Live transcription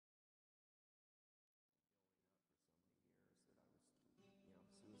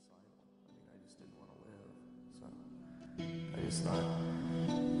just thought,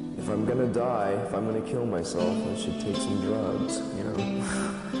 if I'm gonna die, if I'm gonna kill myself, I should take some drugs, you know?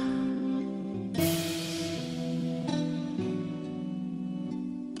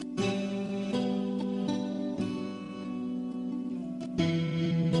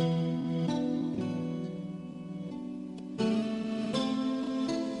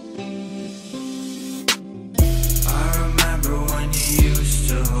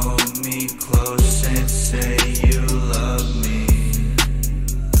 Close and say you love me.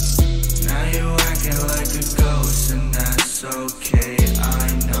 Now you acting like a ghost, and that's okay. I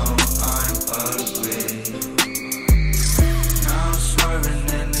know I'm ugly. Now I'm swerving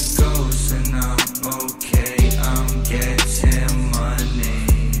in the ghost, and I'm okay. I'm getting money.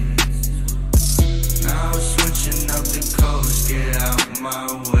 Now I'm switching up the coast. Get out my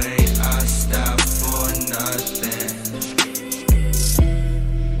way. I stop for nothing.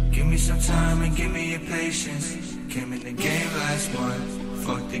 Give me some time and give me your patience. Came in the game last month.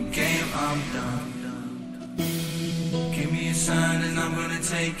 Fuck the game, I'm done. Give me a sign and I'm gonna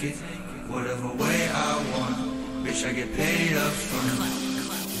take it whatever way I want. Bitch, I get paid up front.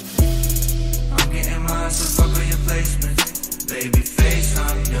 I'm getting mine, so fuck all your placements. Baby face,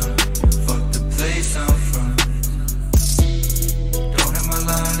 I'm young. Fuck the place I'm from. Don't hit my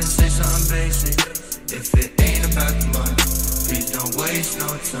line and say something basic. If it ain't about the money, please don't waste no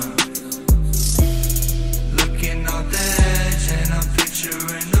time. Looking off the edge and I'm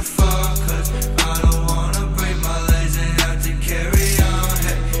picturing the fall, cause I don't wanna break my legs and have to carry on.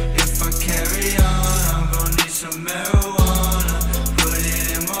 Hey, if I carry on, I'm gonna need some marijuana. Put it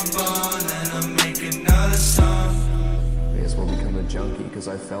in my bond and I'll make another song. May as well become a junkie, cause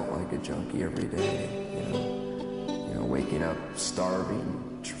I felt like a junkie every day, you know, waking up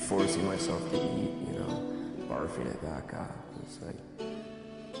starving, forcing myself to eat, you know, barfing it back up. It's like,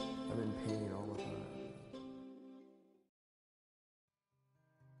 I'm in pain all the time.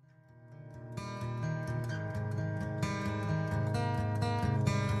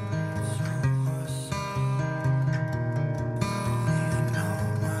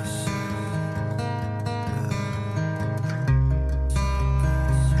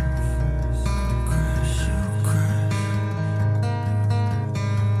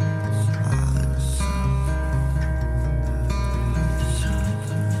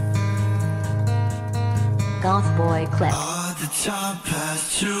 Goth Boy Clip. All the time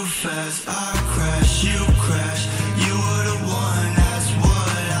passed too fast. I crash, you crash. You were the one, that's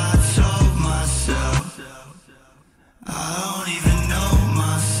what I told myself. I don't even know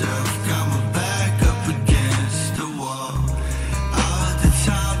myself. Got my back up against the wall. All the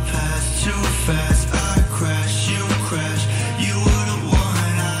time passed too fast. I crash, you crash. You were the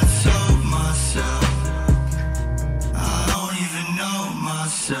one, I told myself. I don't even know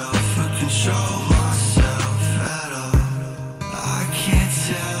myself or control myself.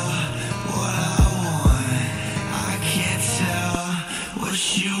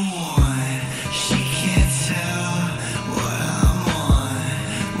 You want, she can't tell what I'm on.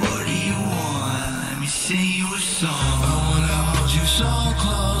 What do you want? Let me sing you a song. I wanna hold you so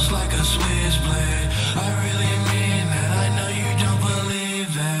close like a switchblade. I really mean that. I know you don't believe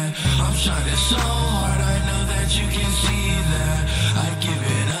that. I'm trying so hard, I know that you can see that. I'd give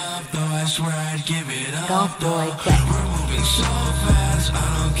it up, though I swear I'd give it up. Goth Boy Clip. We're moving so fast, I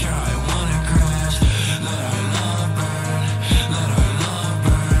don't care, I wanna crash. Let our love burn, let our love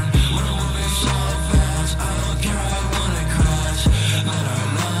burn. We're moving so fast, I don't care, I wanna crash. Let our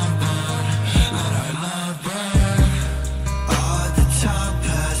love burn, let our love burn. All the time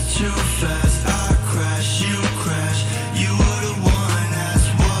passed too fast. I crash, you crash. You were the one, that's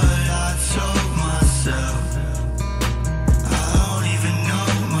what I told myself. I don't even know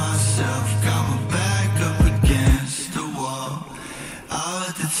myself. Got my back up against the wall. All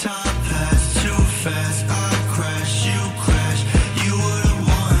the time passed too fast. I crash, you crash. You were the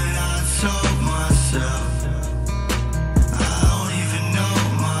one, I told myself. I don't even know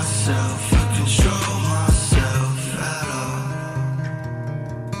myself or control myself at all.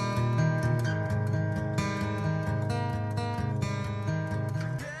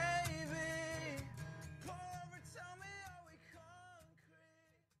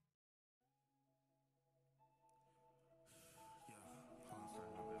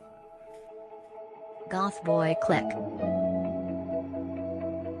 Goth Boy Click.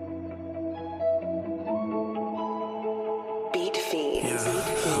 Beat Fiends.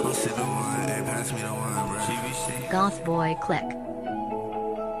 I'm sipping wine, hey, pass me the wine, bro. GBC. Goth Boy Click.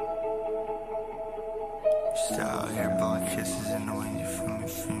 Just out here blowing kisses in the wind, you feel me?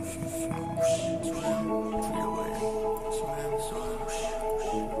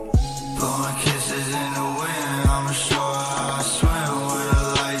 Blowing kisses in the wind, I'ma show her how I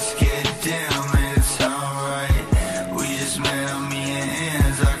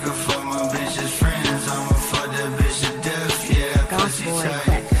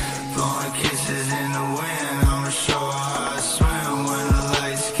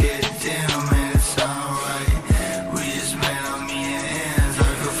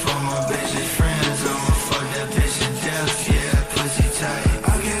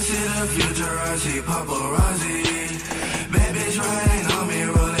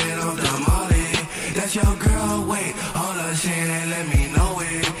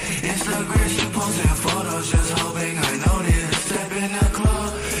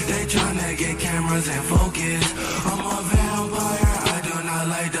wasn't focused. I'm a vampire, I do not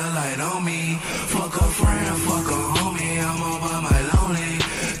like the light on me. Fuck a friend, fuck a homie, I'm all by my lonely.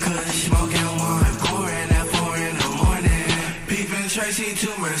 Cause smoking wine, pouring at 4 in the morning. Peeping Tracy to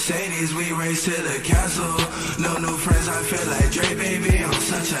Mercedes, we race to the castle. No new friends, I feel like Dre, baby, I'm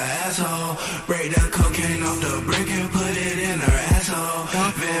such an asshole. Break the cocaine off the brick and put it in her asshole.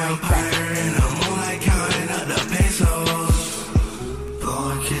 Vampire in the moonlight, counting up the pesos.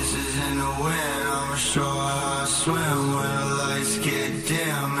 Blowing kisses in the wind, I'ma show her how I swim. When the lights get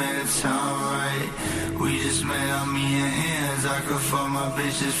dim and it's time right. We just made out me and ends. I could fuck my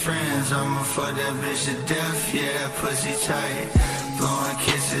bitch's friends. I'ma fuck that bitch to death, yeah, that pussy tight. Blowing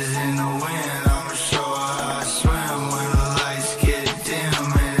kisses in the wind, I'ma show her how I swim. When the lights get dim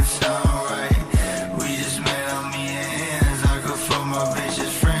and it's time right. We just made out me and ends. I could fuck my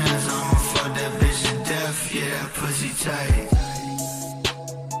bitch's friends. I'ma fuck that bitch to death, yeah, that pussy tight.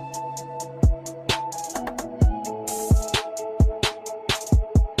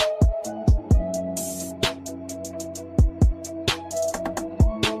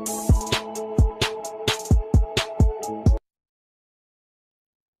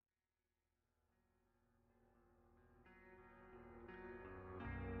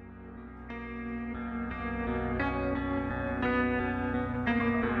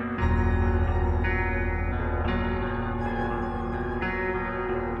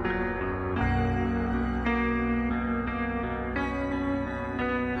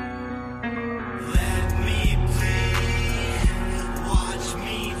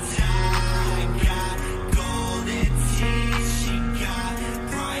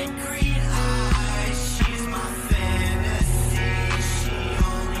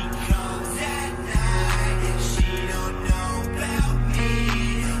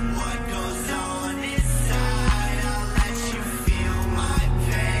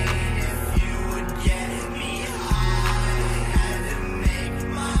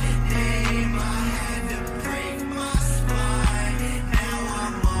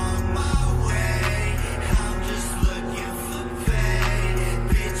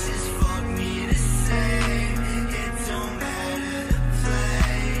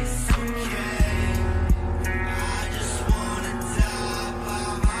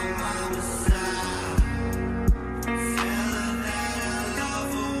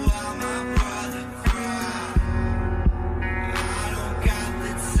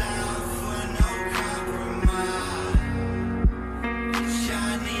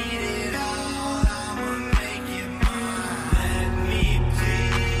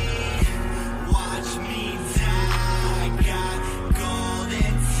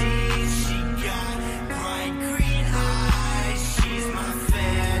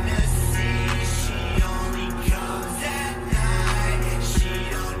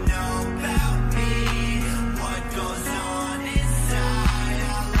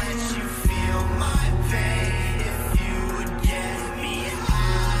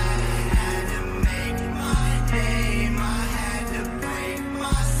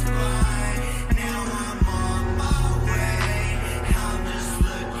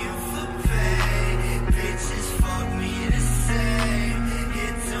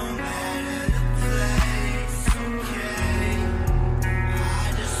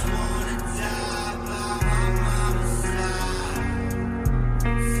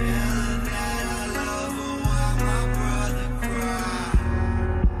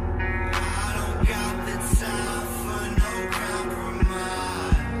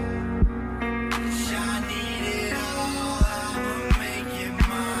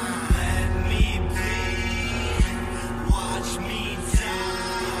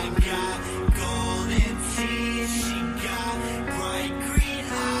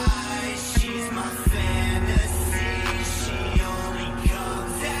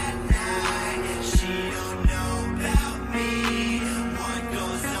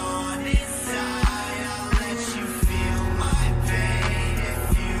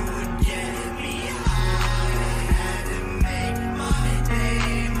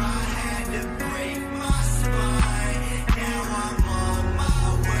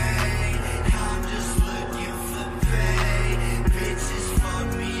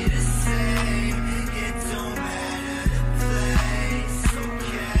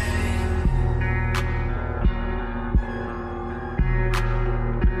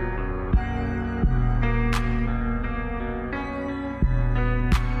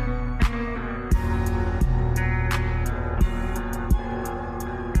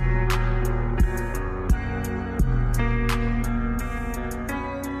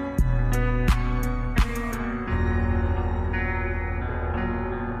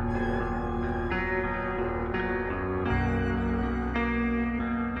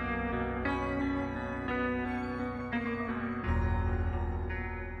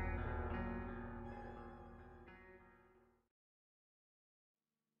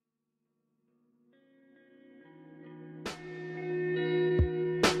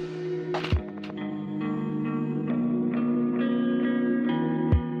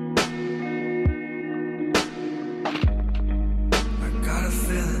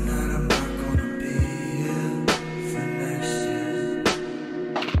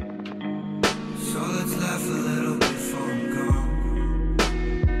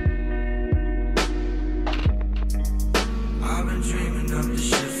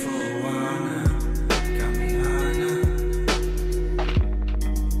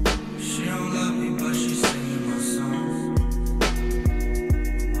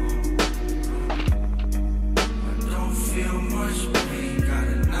 feel much pain. Got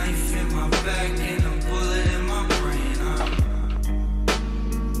a knife in my back and a bullet in my brain. I'm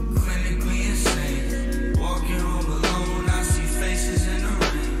clinically insane. Walking home alone, I see faces in the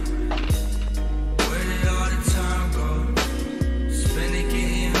rain. Where did all the time go? Spending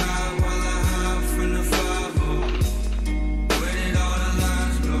getting high while I hide from the 5-0. Where did all the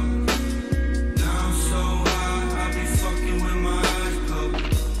lines go? Now I'm so high, I be fucking with my eyes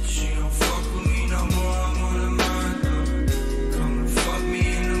closed. She don't fuck with me no more, I'm on her mind though. Come and fuck me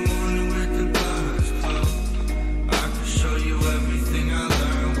in the morning with the blinds closed. I could show you everything I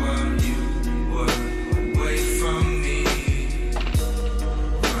learned while you were away from me.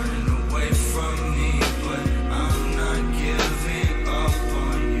 Running away from me, but I'm not giving up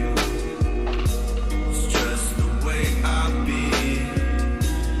on you. It's just the way I be.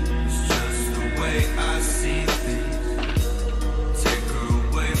 It's just the way I see things. Take her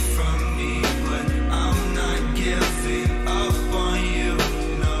away from me, but I'm not giving up on you.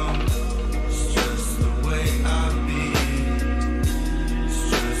 No, it's just the way I be. It's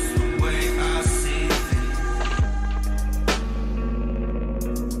just the way I see things.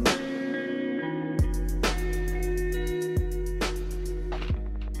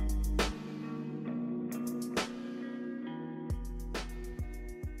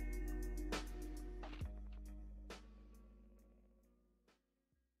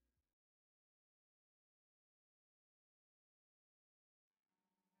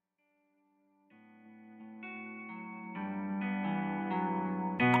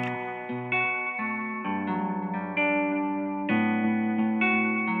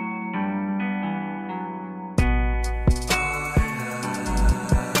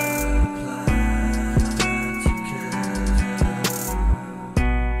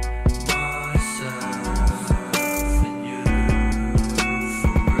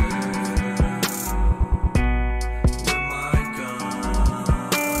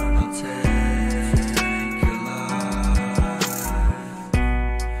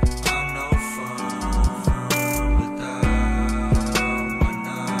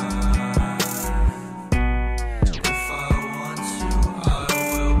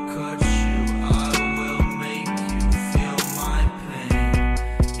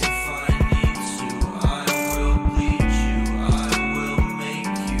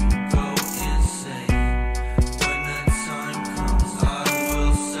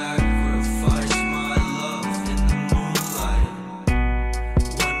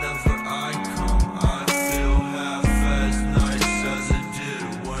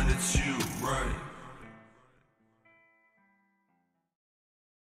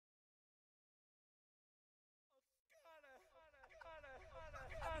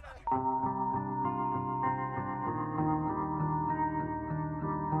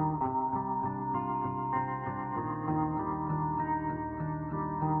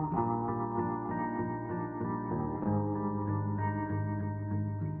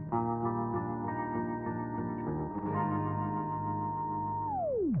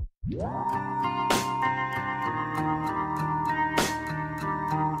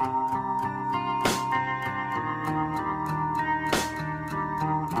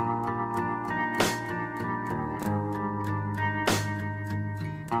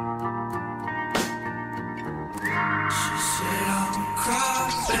 She said I'm a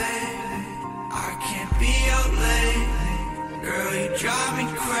crybaby, I can't be out late. Girl, you drive me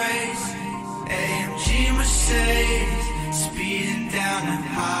crazy. AMG Mercedes, speeding down the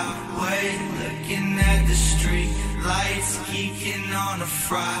highway, looking at the street lights, geeking on a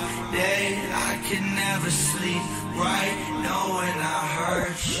Friday. I could never sleep right, knowing I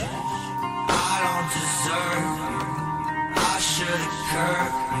hurt you. I don't deserve you, I should've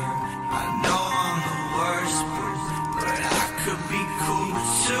curbed you. I know I'm the worst, but I could be cool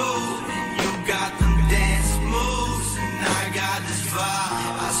too. And you got them dance moves, and I got this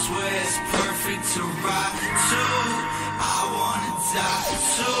vibe. I swear it's perfect to ride to. I wanna die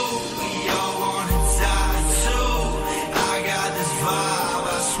too, we all wanna die too. I got this vibe,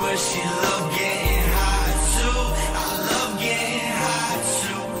 I swear she love getting high too. I love getting high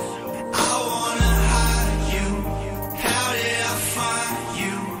too. I wanna hide you, how did I find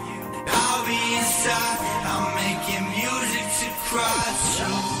you? I'll be inside, I'm making music to cry to.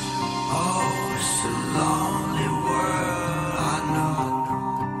 Oh, it's a lonely world, I know.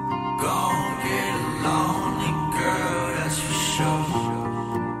 Gon' get a lonely girl, that's for sure.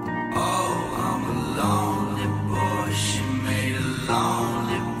 Oh,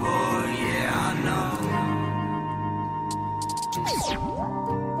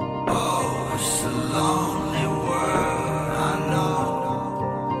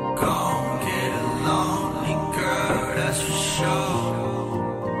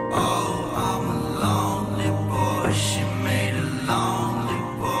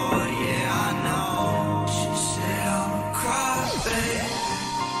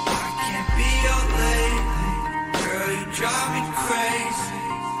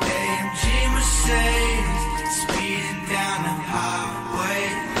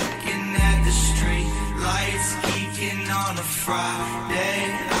 day.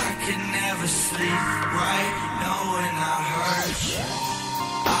 I could never sleep right, knowing I hurt you.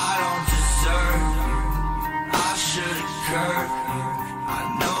 I don't deserve you, I should've curbed you. I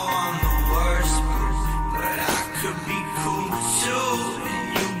know I'm the worst, but I could be cool too. And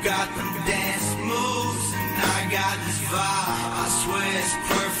you got them dance moves, and I got this vibe. I swear it's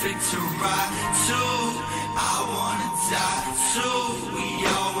perfect to ride to. I wanna die too, we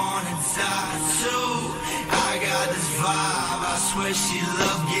all wanna die too. I got this vibe, I swear she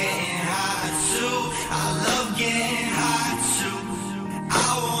love getting high too. I love getting high too. I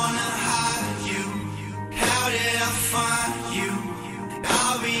wanna hide you, how did I find you?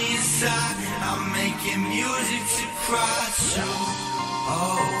 I'll be inside, I'm making music to cry to.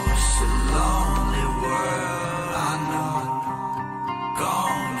 Oh, it's a lonely world, I know.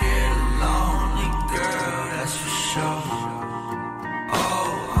 Gon' get a lonely girl, that's for sure. Oh,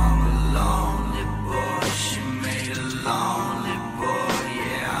 I'm a lonely boy, she made a lonely boy,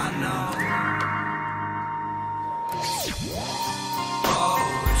 yeah, I know. Oh,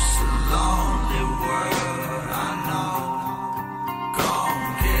 it's a lonely world, I know. Gon'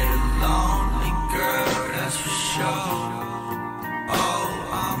 get a lonely girl, that's for sure. Oh,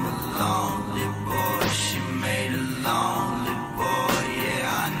 I'm a lonely boy, she made a lonely boy,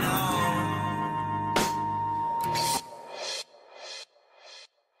 yeah, I know.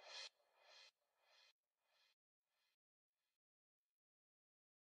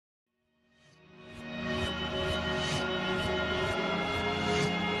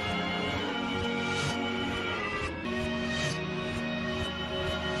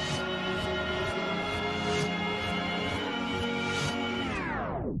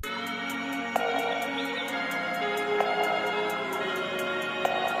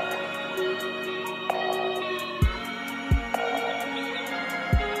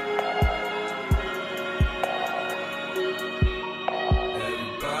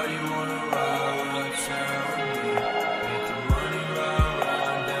 Everybody wanna ride around town with me, make the money ride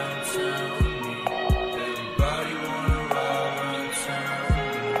around downtown with me. Everybody wanna ride around town with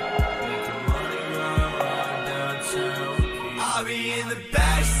me, make the money ride around downtown with me. I'll be in the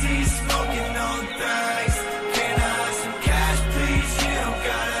backseat smoking on thrags. Can I have some cash, please? You don't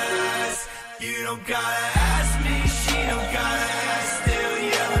gotta ask. You don't gotta ask me. She don't gotta ask. Still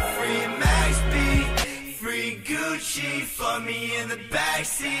yelling free Max B, free Gucci. Fuck me in the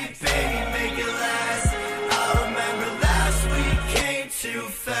backseat, baby, make it last. I remember last week came too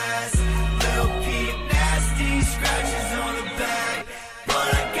fast. Lil Peep nasty, scratches on the back, but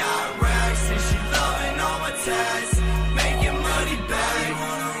I got racks and she loving all my tats. Making money back.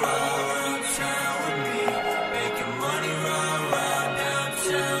 Wanna ride around town with me, making money ride around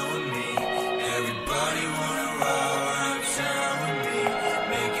downtown with me. Everybody wanna ride around town with me,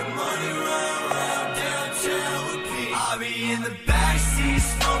 making money ride around downtown with me. I'll be in the backseat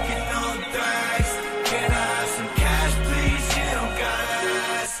smoking on thrags. Can I have some cash, please? You don't gotta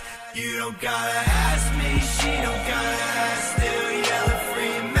ask. You don't gotta ask me. She don't gotta ask. Still yelling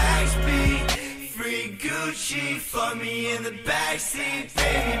free Max B, free Gucci. Fuck me in the backseat,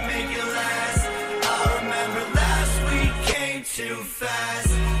 baby, make it last. I remember last week came too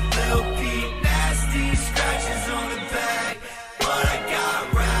fast. Lil Peep nasty, scratches on the back, but I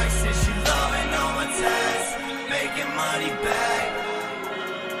got racks and she loving all my tats. Making money back.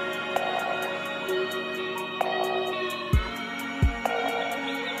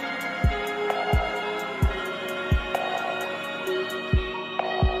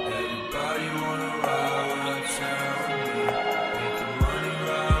 Everybody wanna ride around town with me, making money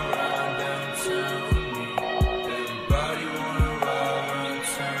ride around downtown with me. Everybody wanna ride around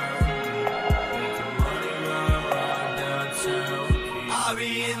town with me, making money ride around downtown with me. I'll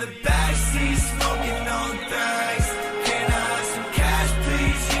be in the backseat smoking on thrags. Can I have some cash,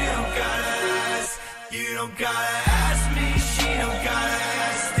 please? You don't gotta ask. You don't gotta ask me. She don't gotta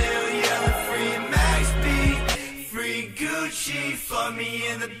ask. Still yelling free Max B, free Gucci. Fuck me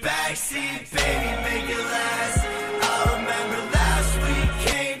in the backseat, baby, make it last. I remember last week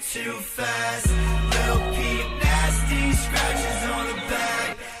came too fast. Lil Peep nasty, scratches on the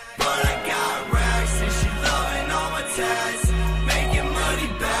back, but I got racks and she loving all my tats. Making money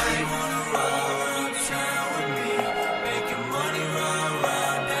back. Wanna ride around town with me, making money ride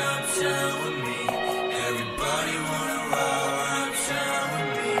around downtown with me. Everybody wanna ride around town with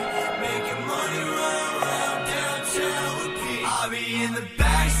me, making money ride around downtown with me. I'll be in the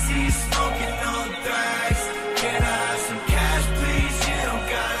backseat smoking on thrags. Can I have some cash, please? You don't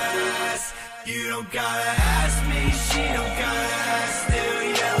gotta ask. You don't gotta ask me. She don't gotta ask. Still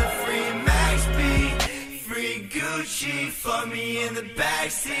yelling free Max B, free Gucci. Fuck me in the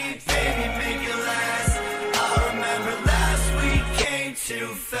backseat, baby, make it last. I remember last week came too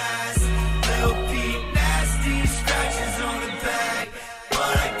fast. Lil Peep nasty, scratches on the back.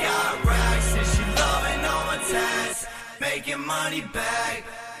 But I got racks and she loving all my tats. Making money back.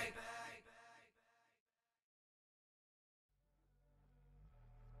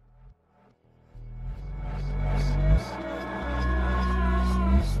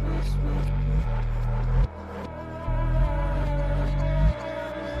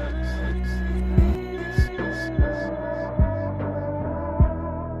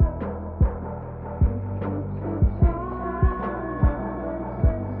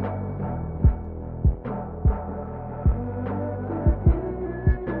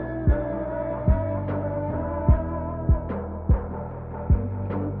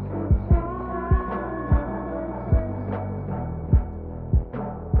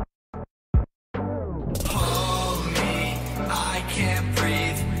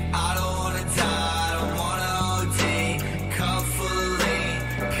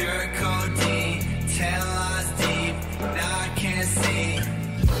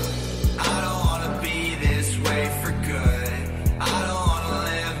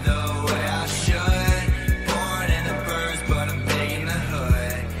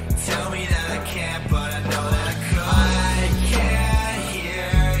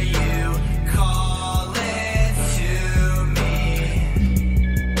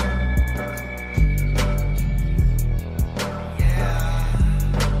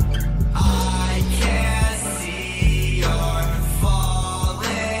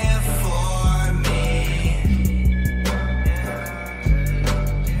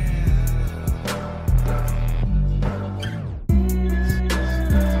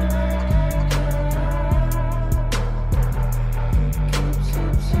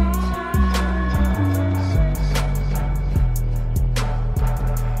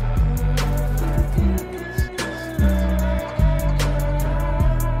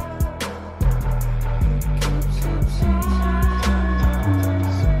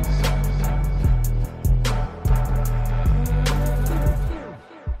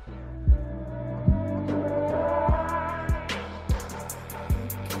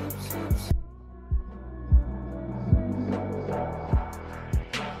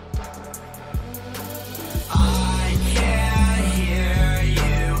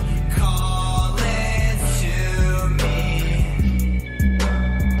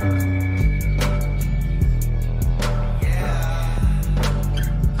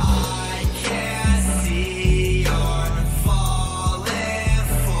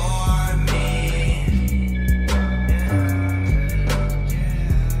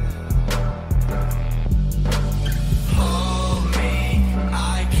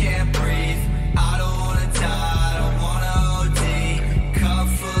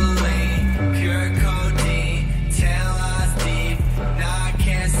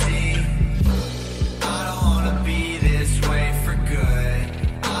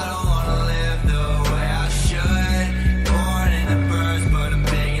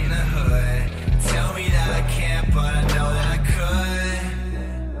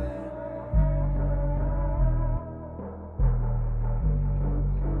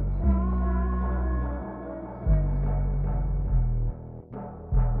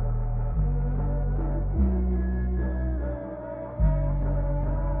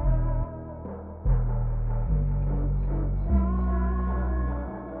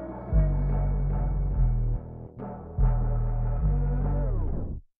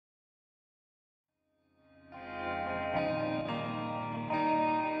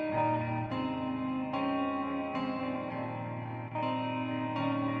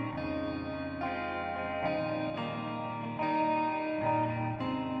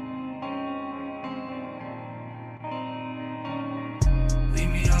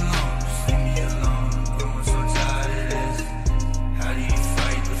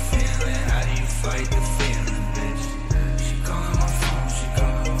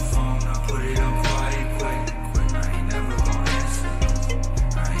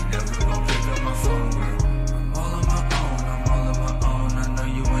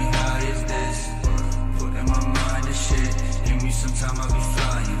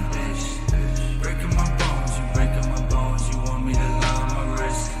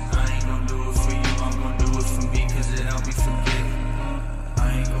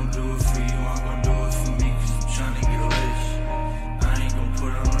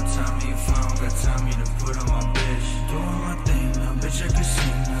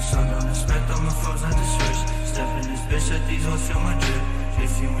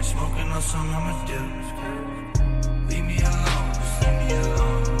 song I'ma do. Leave me alone, just leave me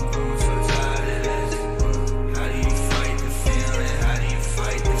alone. I'm growing so tired of this. How do you fight the feeling? How do you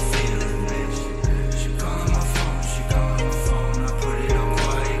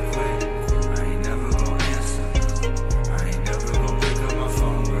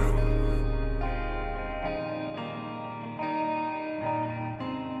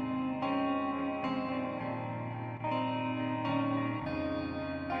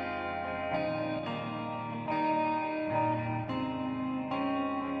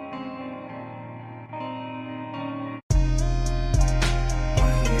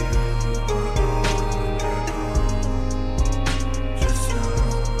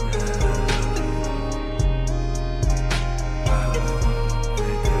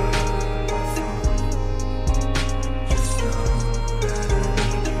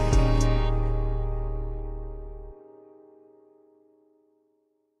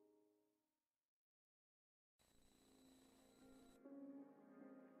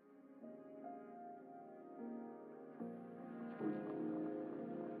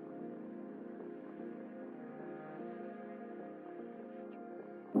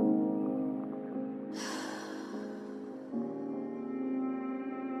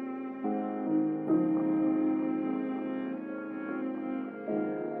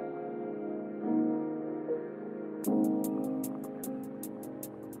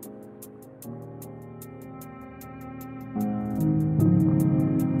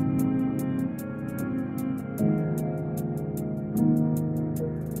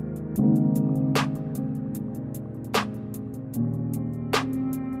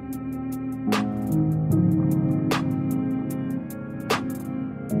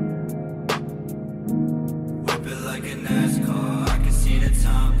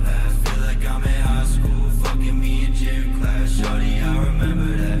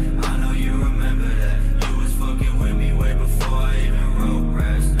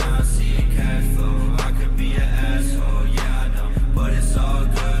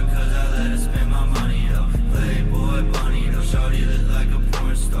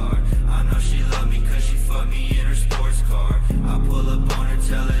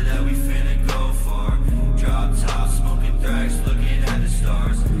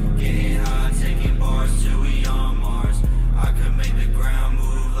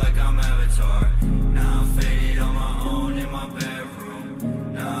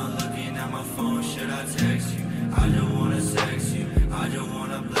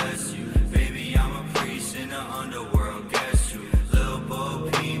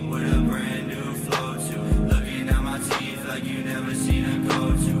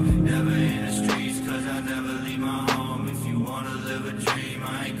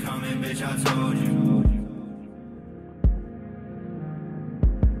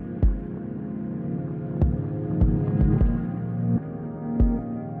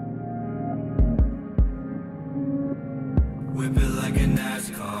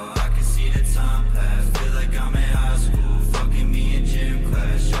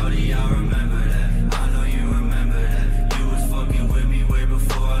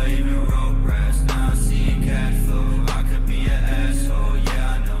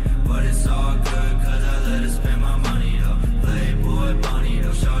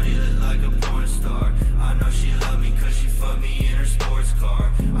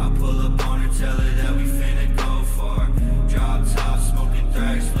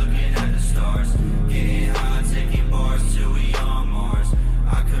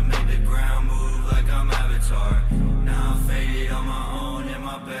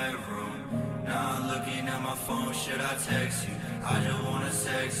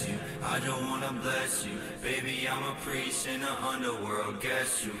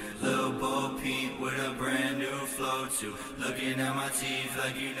Lil Peep with a brand new flow too. Looking at my teeth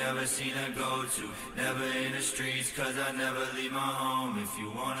like you never seen a go-to. Never in the streets cause I never leave my home. If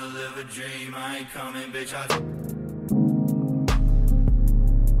you wanna live a dream, I ain't coming, bitch,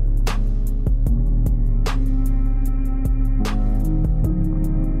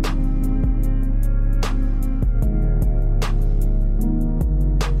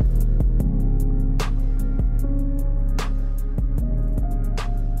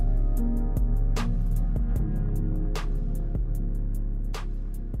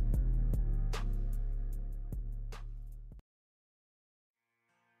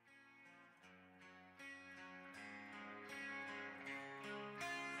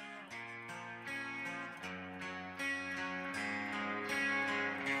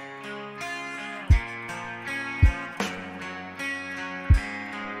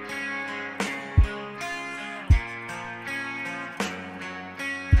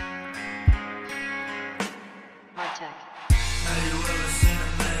 Have you ever seen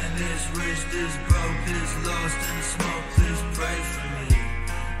a man this rich, this broke, this lost in the smoke? Please pray for me.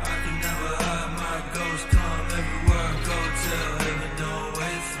 I can never hide my ghost, come everywhere I go. Tell heaven don't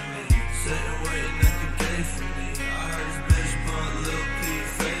wait for me. Satan waiting at the gate for me. I heard his bitch bun Lil Peep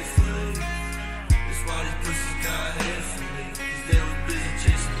faithfully. That's why these pussies got hate for me. Cause they was busy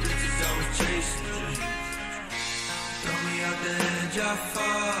chasing bitches, I was chasing dreams. Throw me out the edge, I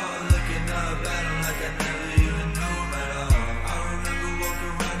fall. Looking up at him like I never even knew him at all. I remember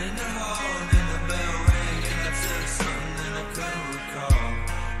walking around in the hall, and then the bell rang, and I took something that I couldn't recall.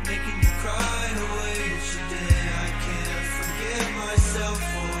 Making you cry the way that you did, I can't forgive myself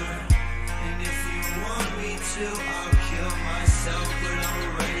for it. And if you want me to, I'll kill myself, but I'm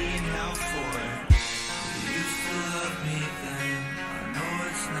already in hell for it. You used to love me then, I know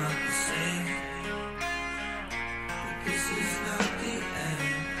it's not the same. This is not the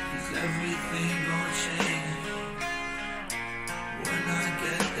end, cause everything gon' change. When I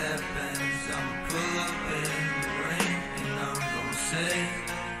get that Benz, I'ma pull up in the rain, and I'm gon' say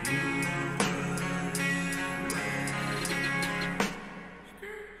you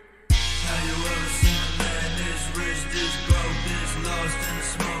Have you ever seen a man this rich, this broke, this lost in the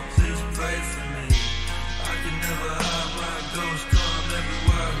smoke? Please pray for me. I can never hide my ghost, come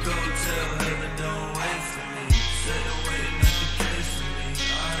everywhere I go. Tell heaven don't wait for me.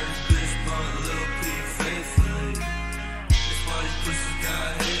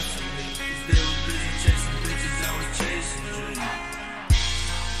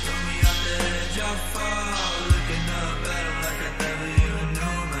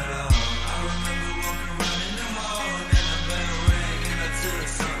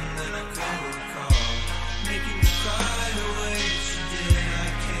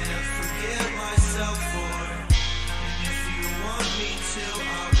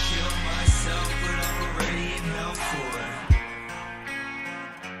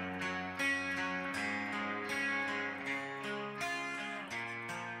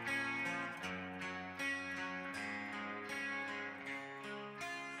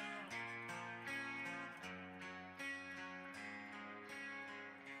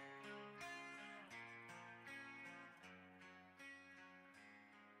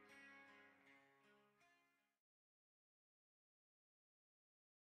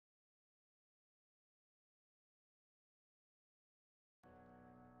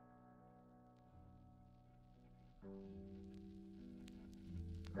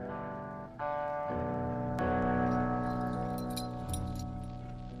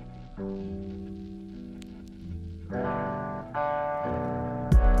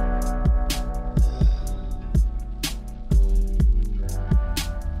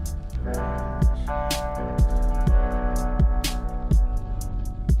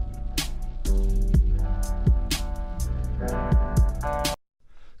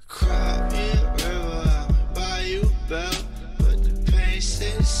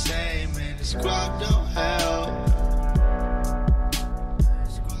 stay the same, and the squad don't help.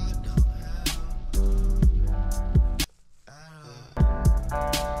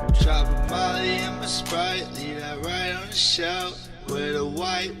 Drop a Molly and my Sprite, leave that right on the shelf. With a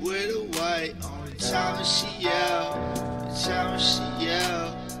white, only time when she yell,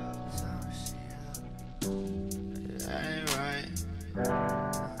 that ain't right.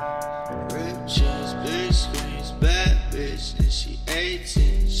 Ripped jeans, big screens, bad bitch, and she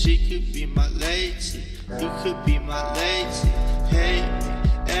 18. She could be my lady, you could be my lady. Hate me,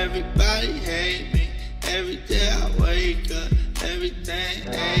 everybody hate me. Every day I wake up, everything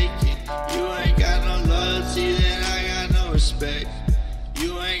aching. You ain't got no loyalty, then I got no respect.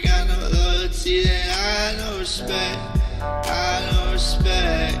 You ain't got no loyalty, then I got no respect. I got no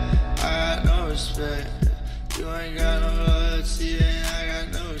respect, I got no respect. You ain't got no loyalty, then I got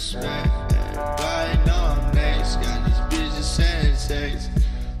no respect. Everybody know I'm next. Got these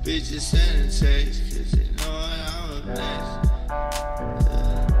bitches sending texts, cause they know I'm up next.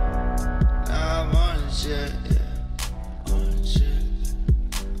 Now I'm on the jet, on the jet.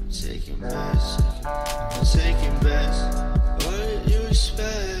 I'm taking bets, I'm taking bets. What do you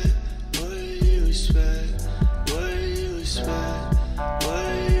expect? What do you expect? What do you expect? What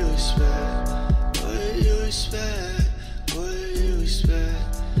do you expect? What do you expect? What do you expect?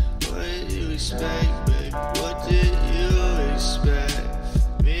 What did you expect, baby? What did you expect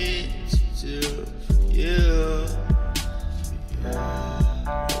me to do for you?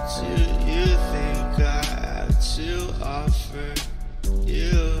 What do you think I have to offer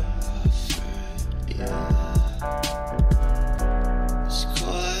you? It's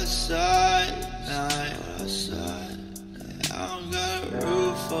cold outside, night outside. I don't got a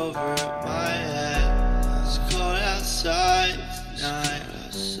roof over my head. It's cold outside, night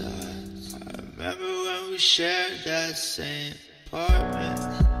outside. I remember when we shared that same apartment.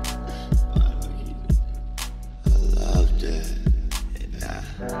 I loved it. And now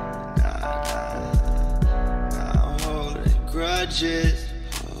I'm holding grudges.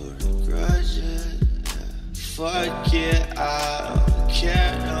 Fuck it, I don't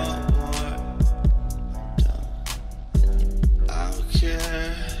care no more. I don't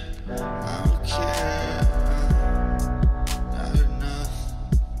care. Not enough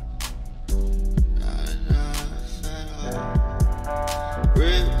at all.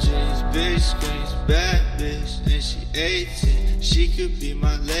 Ripped jeans, big screens, bad bitch, and she 18. She could be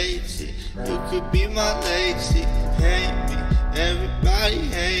my lady, you could be my lady. Hate me, everybody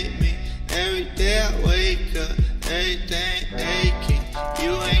hate me. Every day I wake up, everything aching.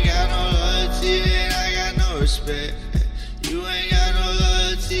 You ain't got no loyalty, then I got no respect. You ain't got no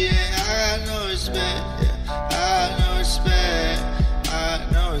loyalty, then I got no respect. I got no respect, I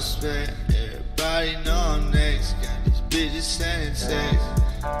got no respect. Everybody know I'm next. Got these bitches sending texts.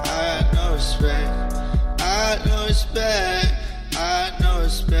 I got no respect, I got no respect, I got no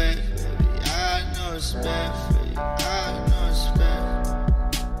respect, baby. I got no respect for you, I got no respect.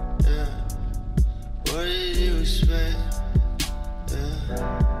 What did you expect?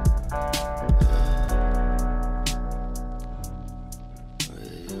 What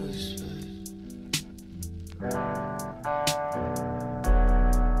did you expect?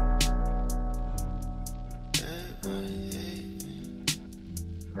 Everybody hate me.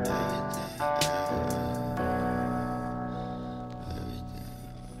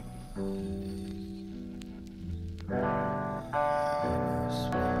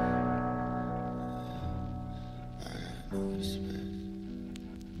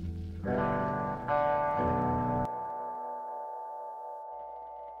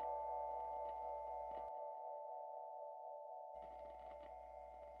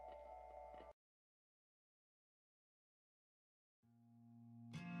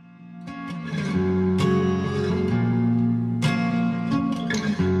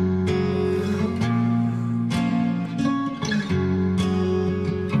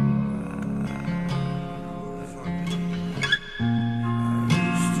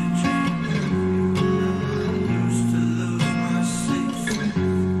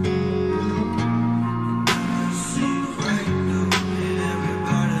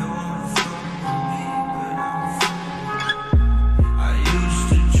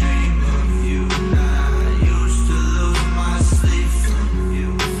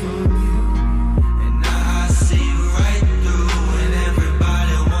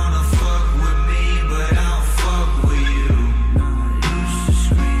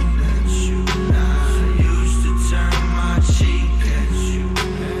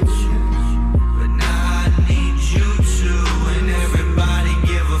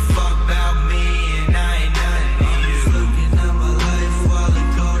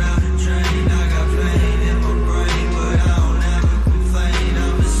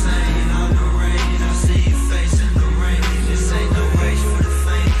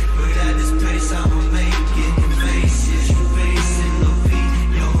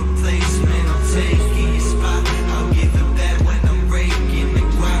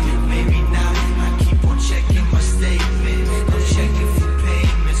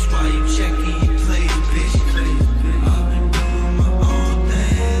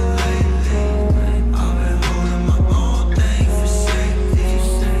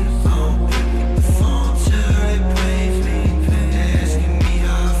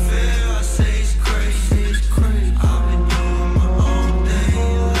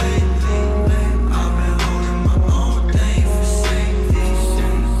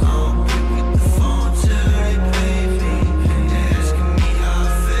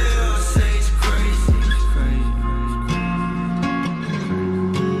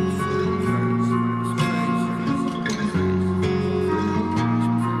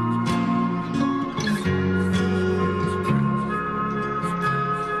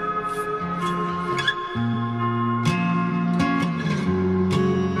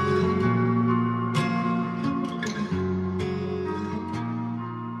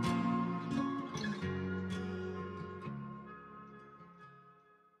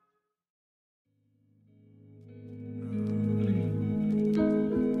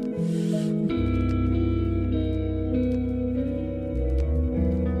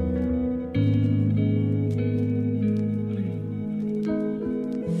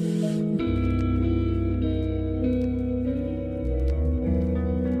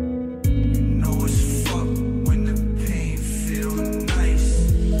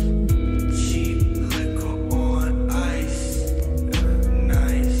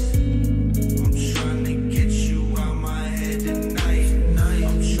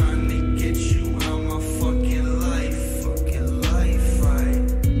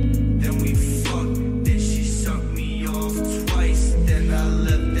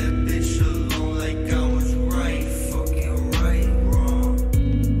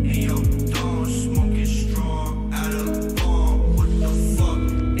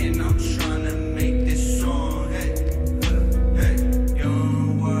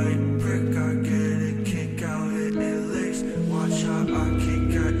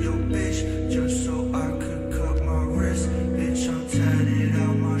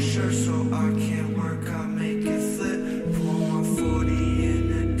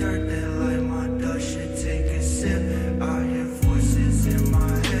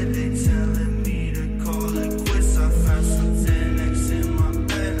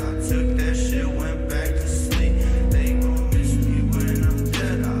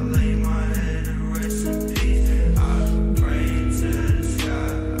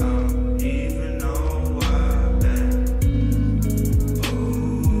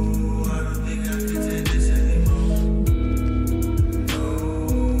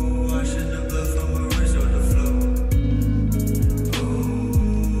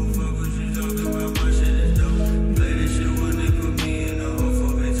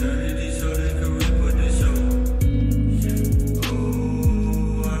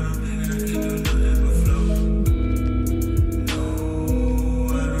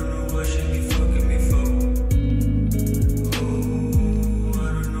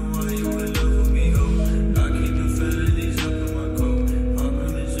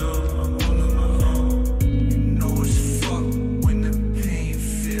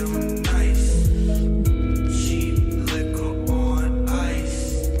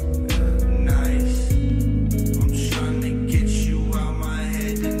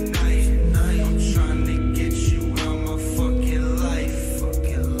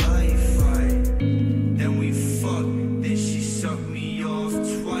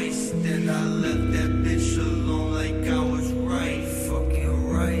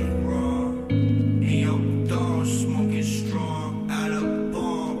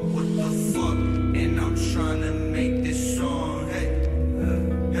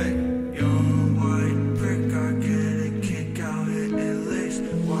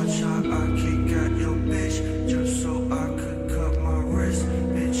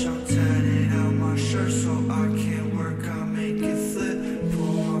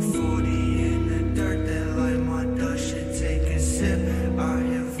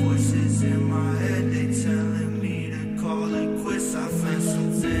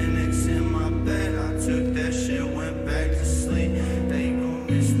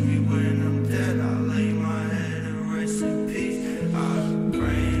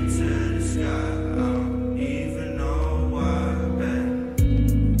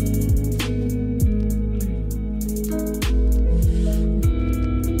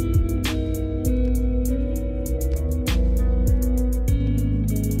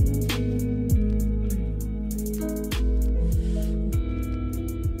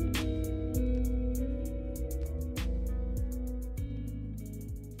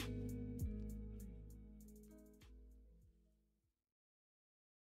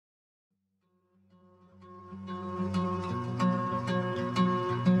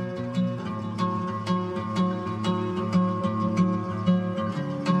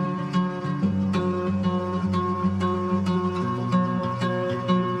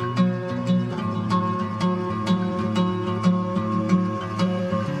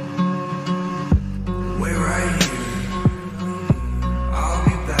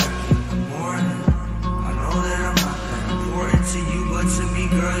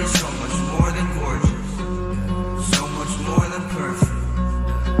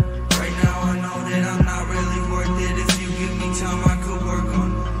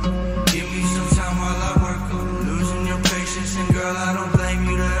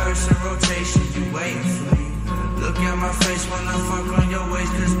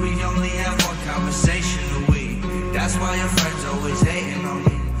 ways, cause we only have one conversation a week. That's why your friends always hating on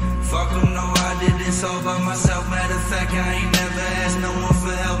me. Fuck them, no, I did this all by myself. Matter of fact, I ain't never asked no one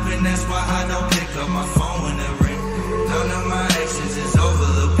for help, and that's why I don't pick up my phone when it ring. None of my exes is over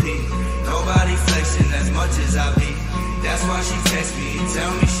Lil Peep. Nobody flexing as much as I be. That's why she text me and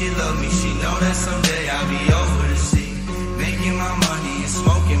tell me she love me. She know that someday I'll be over the sea, making my money and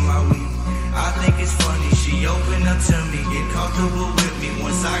smoking my weed. I think it's funny, she opened up to me, get comfortable with me.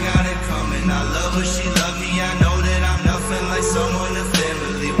 Once I got it coming, I love her, she love me. I know that I'm nothing like someone the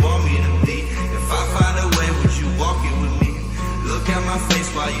family want me to be. If I find a way, would you walk it with me? Look at my face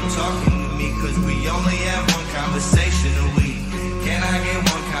while you talking to me, cause we only have one conversation a week. Can I get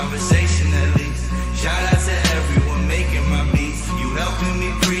one conversation at least? Shout out to everyone making my beats. You helping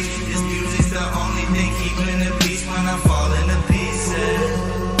me preach, this music's the only thing keeping the peace when I fall into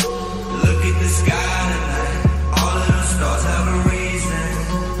pieces. Look at the sky tonight, all of those stars have a reason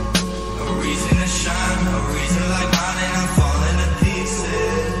to shine, a reason like mine, and I'm falling to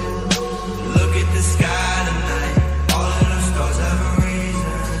pieces. Look at the sky tonight, all of those stars have a reason.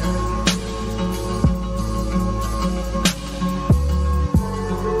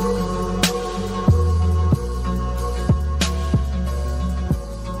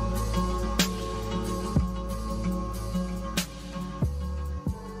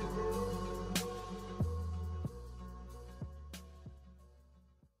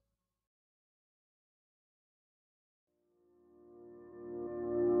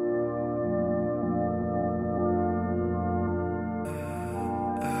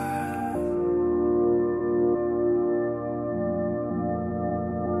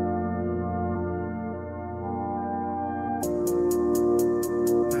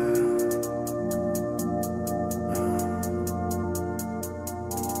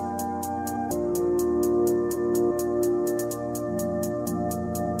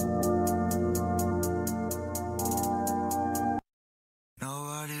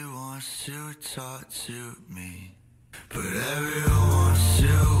 Nobody wants to talk to me, but everyone wants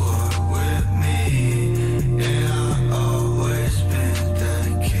to walk with me. And I've always been that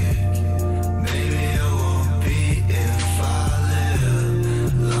kid. Maybe I won't be if I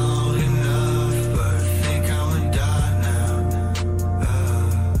live long enough, but I think I'ma die now.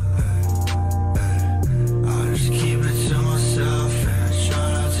 I'll just keep it to myself and try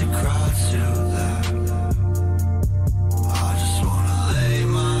not to cry too loud. I just wanna lay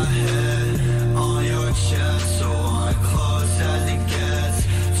my head on your chest, so I'm close as it gets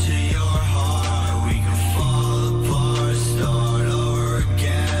to your heart. We can fall apart, start over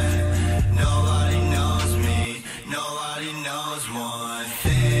again. Nobody knows me, nobody knows one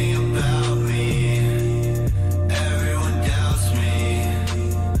thing about me. Everyone doubts me,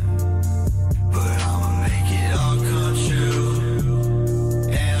 but I'ma make it all come true.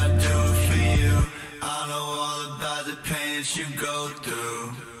 And I do it for you. I know all about the pain that you go through.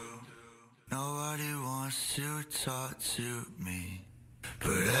 Nobody wants to talk to me,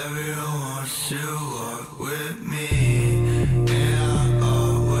 but everyone wants to walk with me. And I've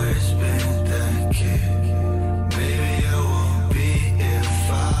always been that kid. Maybe I won't be if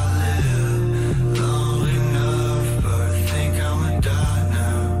I live long enough, but I think I'ma die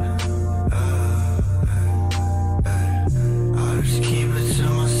now. I'll just keep it to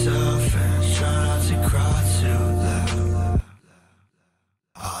myself and try not to cry too loud.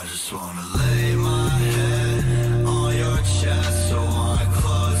 I just wanna lay my head on your chest, so I'm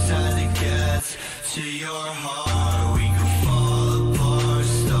close as it gets to your heart. We can fall apart,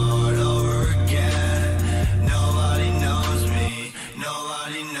 start over again. Nobody knows me,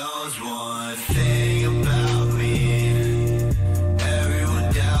 nobody knows one thing about me. Everyone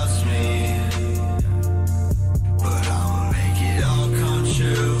doubts me, but I'ma make it all come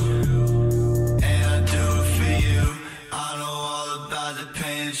true. And I do it for you. I know all about the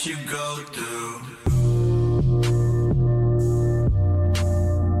pain that you go through.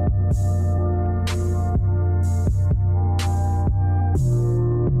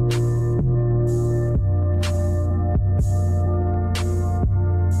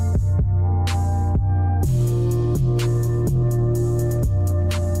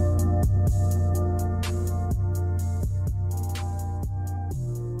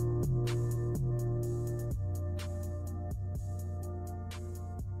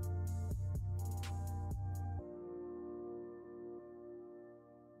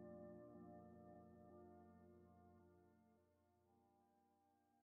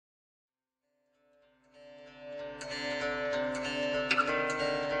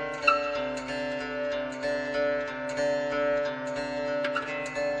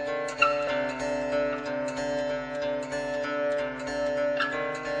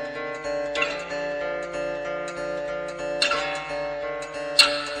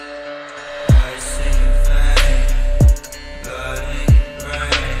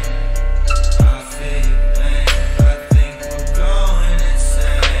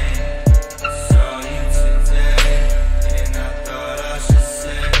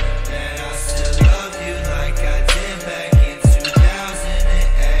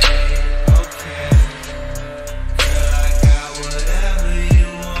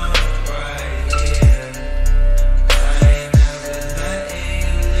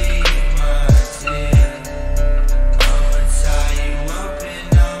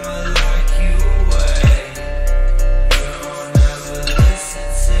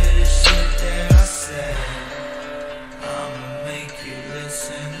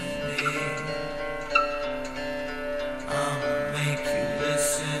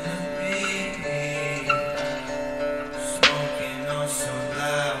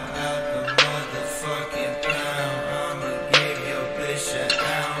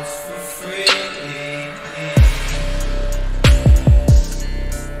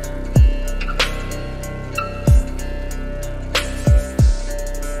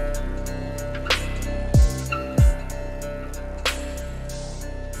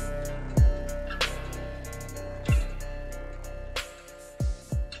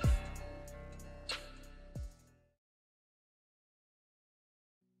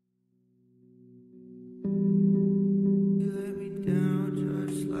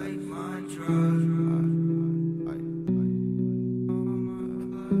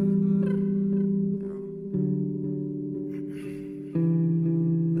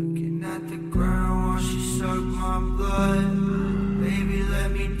 suck my blood. Baby,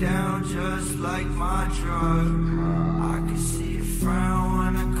 let me down just like my drug. I can see a frown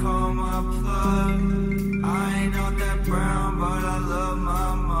when I call my plug. I ain't all that brown, but I love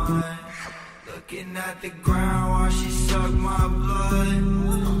my mind. Looking at the ground while she suck my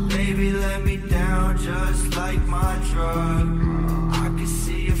blood. Baby, let me down just like my drug. I can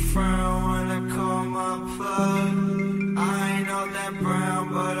see a frown when I call my plug. I ain't all that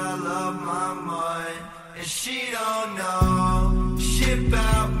brown, but I love my mind. And she don't know shit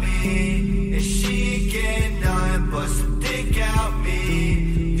about me, and she ain't getting nothing but some dick out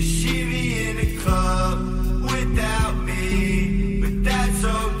me. Cause she be in the club without me, but that's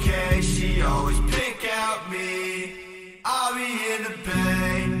okay, she always pick out me. I'll be in the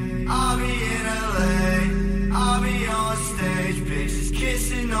Bay, I'll be in LA, I'll be on stage, bitches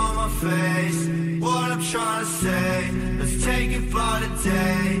kissing on my face. What I'm trying to say, let's take it by the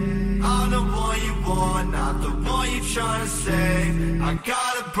day. I'm the one you want, not the one you trying to save. I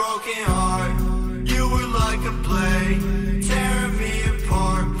got a broken heart, you were like a blade, tearing me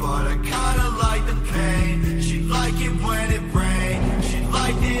apart, but I kinda like the pain. She like it when it rains, she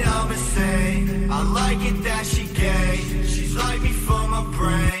like that I'm insane. I like it that she gay, she's like me for my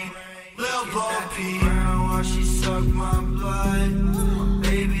brain. Lil Peep Sad while she suck my blood.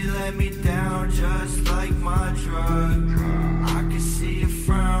 Baby, let me down just like my drug. I can see a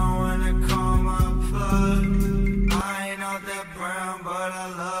frown when I call my plug. I ain't all that brown, but I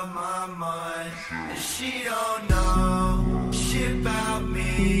love my mind. And she don't know shit about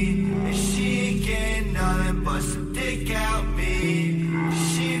me, and she ain't getting nothing but some dick out me.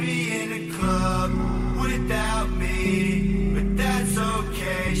 She be in the club without me, but that's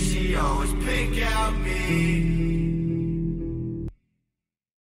okay, she always pick out me.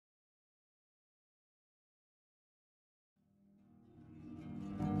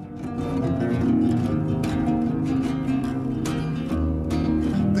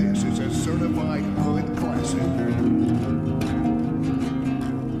 This is a certified hood classic.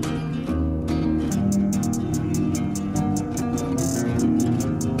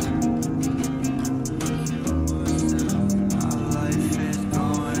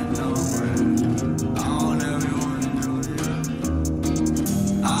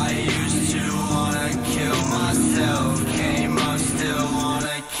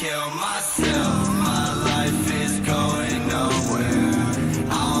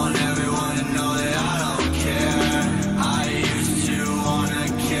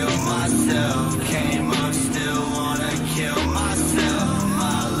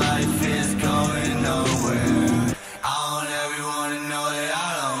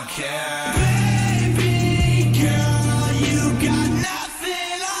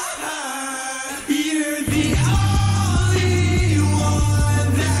 You're the only one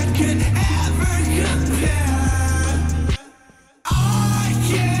that could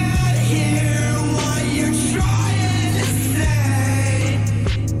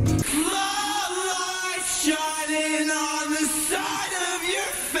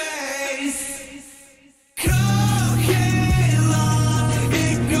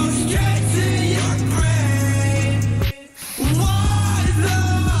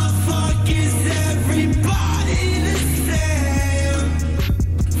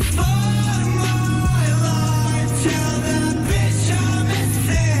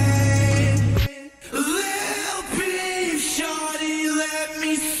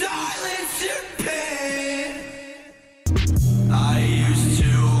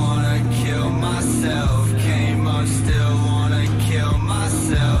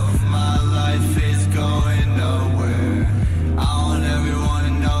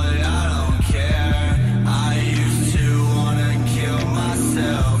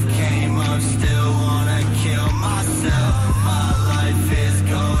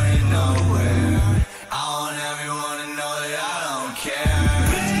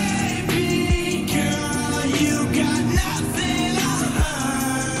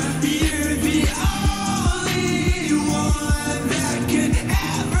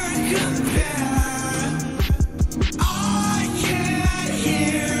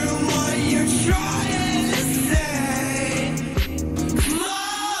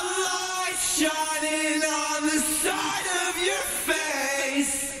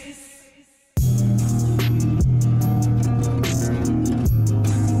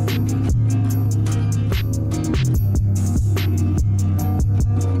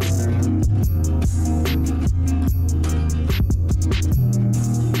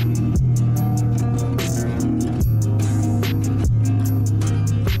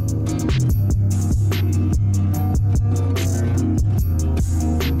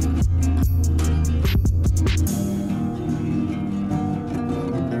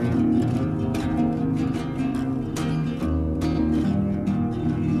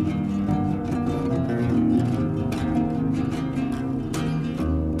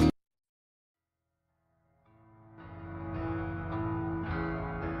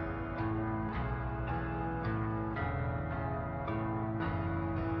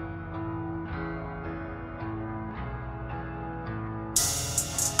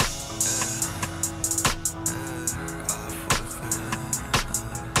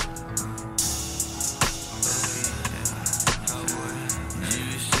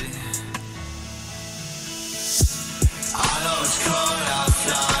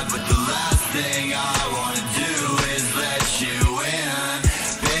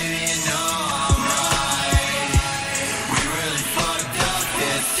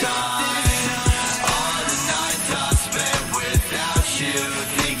you,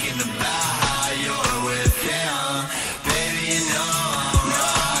 thinking about how you're with him. Baby, you know I'm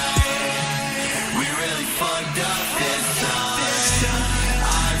right. We really fucked up this time.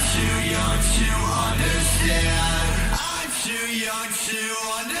 I'm too young to understand. I'm too young to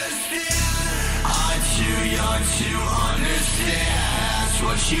understand. I'm too young to understand. That's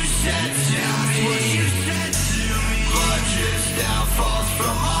what you said to me. Blood drips down, falls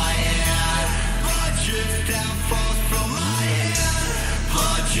from my hand. Blood drips down, falls from my hand.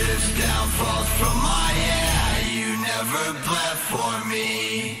 Blood drips down, falls from my hand. You never bled for me.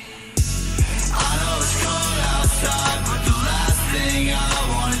 I know it's cold outside, but the last thing I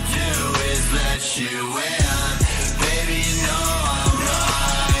wanna do is let you in. Baby, you know I'm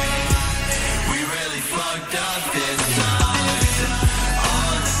right. We really fucked up this time.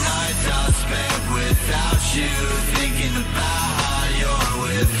 All the nights I spent without you, thinking about how you're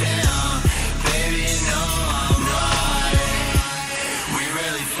with him. Baby, you know I'm right. We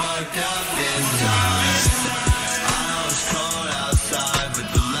really fucked up this time. I know it's cold outside, but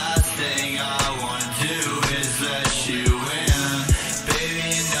the last thing I wanna do is let you in. Baby,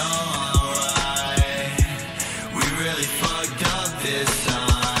 you know I'm right. We really fucked up this time.